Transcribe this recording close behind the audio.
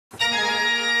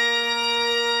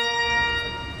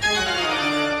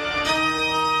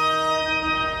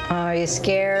be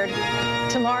scared.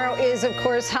 Tomorrow is, of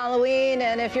course, Halloween,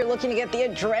 and if you're looking to get the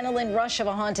adrenaline rush of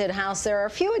a haunted house, there are a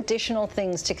few additional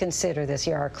things to consider this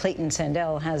year. Our Clayton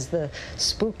Sandell has the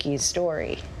spooky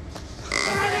story.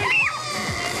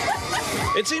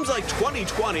 It seems like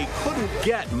 2020 couldn't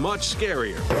get much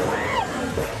scarier.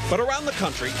 But around the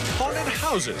country, haunted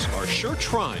houses are sure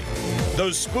trying.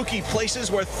 Those spooky places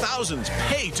where thousands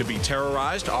pay to be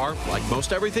terrorized are, like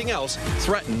most everything else,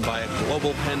 threatened by a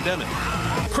global pandemic.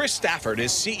 Chris Stafford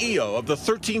is CEO of the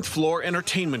 13th Floor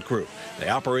Entertainment Group. They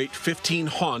operate 15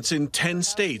 haunts in 10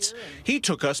 states. He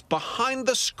took us behind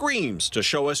the screams to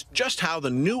show us just how the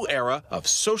new era of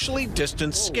socially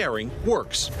distanced scaring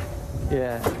works.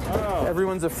 Yeah,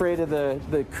 everyone's afraid of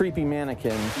the creepy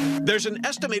mannequin. There's an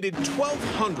estimated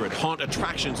 1,200 haunt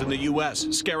attractions in the U.S.,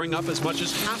 scaring up as much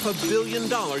as $500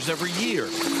 million every year.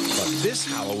 But this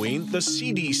Halloween, the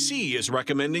CDC is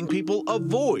recommending people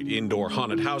avoid indoor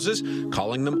haunted houses,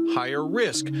 calling them higher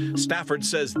risk. Stafford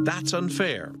says that's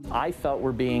unfair. I felt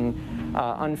we're being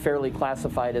unfairly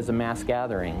classified as a mass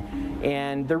gathering,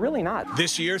 and they're really not.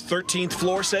 This year, 13th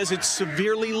Floor says it's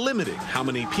severely limiting how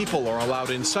many people are allowed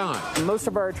inside. Most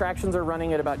of our attractions are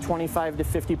running at about 25 to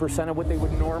 50% of what they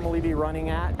would normally be running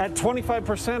at. At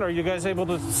 25%, are you guys able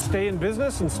to stay in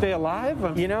business and stay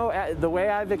alive? You know, the way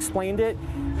I've explained it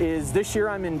is this year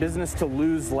I'm in business to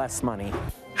lose less money.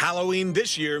 Halloween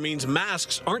this year means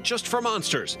masks aren't just for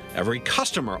monsters. Every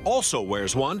customer also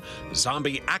wears one.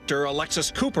 Zombie actor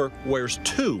Alexis Cooper wears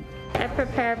two. I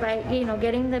prepare by,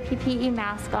 getting the PPE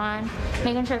mask on,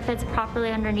 making sure it fits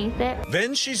properly underneath it.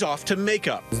 Then she's off to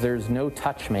makeup. There's no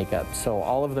touch makeup, so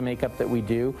all of the makeup that we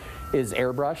do is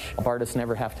airbrush. Artists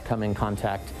never have to come in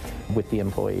contact with the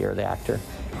employee or the actor.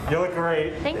 You look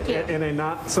great. Thank you. In a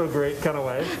not so great kind of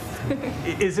way.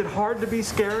 Is it hard to be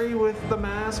scary with the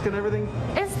mask and everything?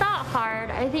 It's not hard.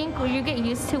 I think when you get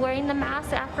used to wearing the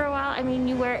mask after a while,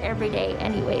 you wear it every day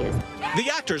anyways.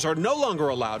 The actors are no longer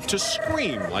allowed to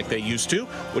scream like they used to,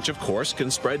 which of course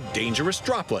can spread dangerous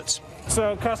droplets.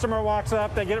 So customer walks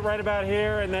up, they get it right about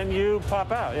here, and then you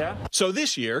pop out, yeah? So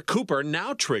this year, Cooper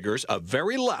now triggers a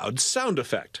very loud sound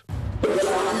effect.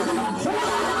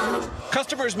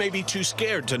 Customers may be too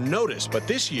scared to notice, but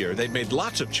this year they've made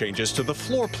lots of changes to the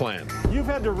floor plan. You've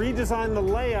had to redesign the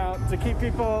layout to keep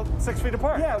people 6 feet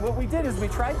apart. Yeah, what we did is we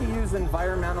tried to use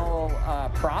environmental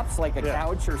props like a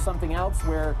couch or something else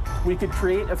where we could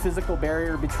create a physical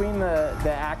barrier between the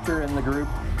actor and the group.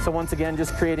 So once again,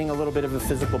 just creating a little bit of a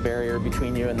physical barrier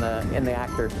between you and the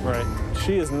actor. Right.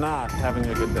 She is not having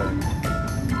a good day.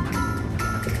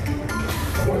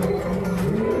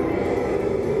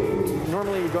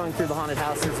 Normally you're going through the haunted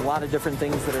house, there's a lot of different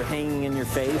things that are hanging in your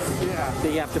face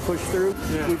that you have to push through.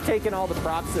 Yeah. We've taken all the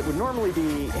props that would normally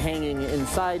be hanging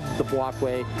inside the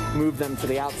walkway, moved them to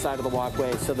the outside of the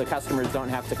walkway so the customers don't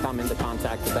have to come into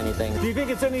contact with anything. Do you think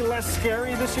it's any less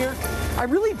scary this year? I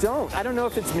really don't. I don't know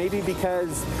if it's maybe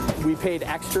because we paid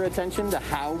extra attention to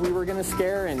how we were going to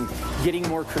scare and getting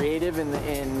more creative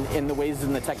in the ways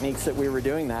and the techniques that we were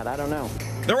doing that. I don't know.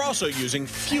 They're also using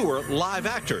fewer live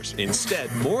actors.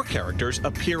 Instead, more characters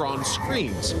appear on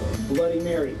screens. Bloody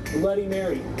Mary, Bloody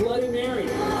Mary, Bloody Mary.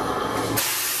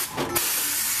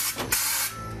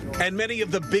 And many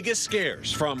of the biggest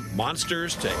scares, from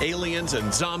monsters to aliens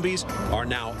and zombies, are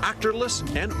now actorless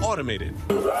and automated.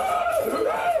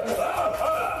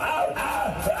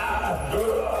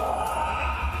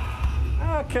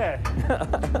 Okay.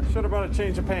 Should have brought a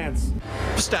change of pants.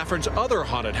 Stafford's other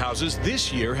haunted houses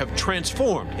this year have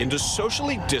transformed into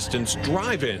socially distanced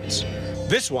drive-ins.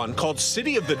 This one, called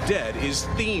City of the Dead, is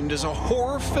themed as a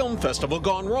horror film festival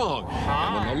gone wrong.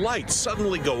 And when the lights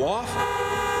suddenly go off,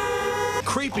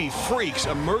 creepy freaks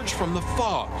emerge from the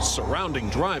fog, surrounding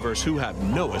drivers who have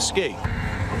no escape.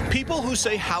 People who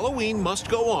say Halloween must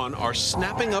go on are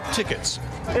snapping up tickets.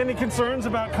 Any concerns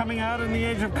about coming out in the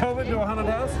age of COVID to a haunted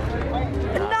house?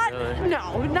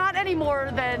 Not any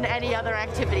more than any other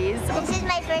activities. This is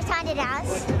my first haunted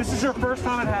house. This is your first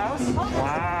haunted house?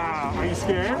 Wow. Are you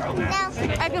scared?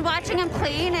 No. I've been watching them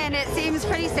clean, and it seems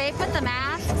pretty safe with the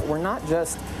mask. We're not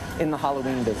just in the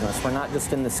Halloween business. We're not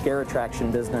just in the scare attraction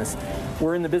business.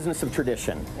 We're in the business of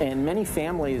tradition. And many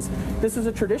families, this is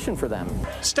a tradition for them.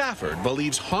 Stafford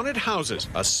believes haunted houses,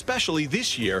 especially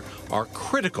this year, are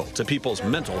critical to people's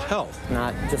mental health.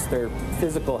 Not just their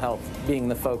physical health being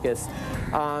the focus.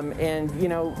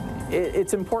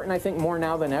 It's important, I think, more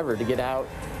now than ever to get out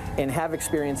and have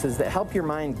experiences that help your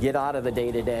mind get out of the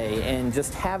day-to-day and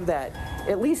just have that,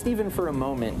 at least even for a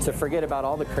moment, to forget about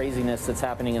all the craziness that's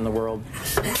happening in the world.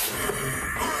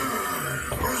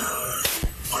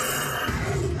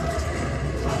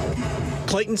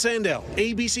 Clayton Sandell,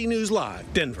 ABC News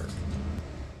Live, Denver.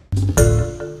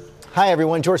 Hi,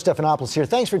 everyone. George Stephanopoulos here.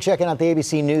 Thanks for checking out the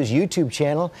ABC News YouTube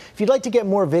channel. If you'd like to get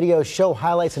more videos, show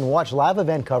highlights, and watch live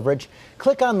event coverage,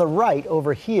 click on the right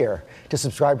over here to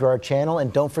subscribe to our channel.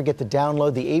 And don't forget to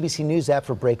download the ABC News app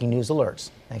for breaking news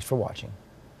alerts. Thanks for watching.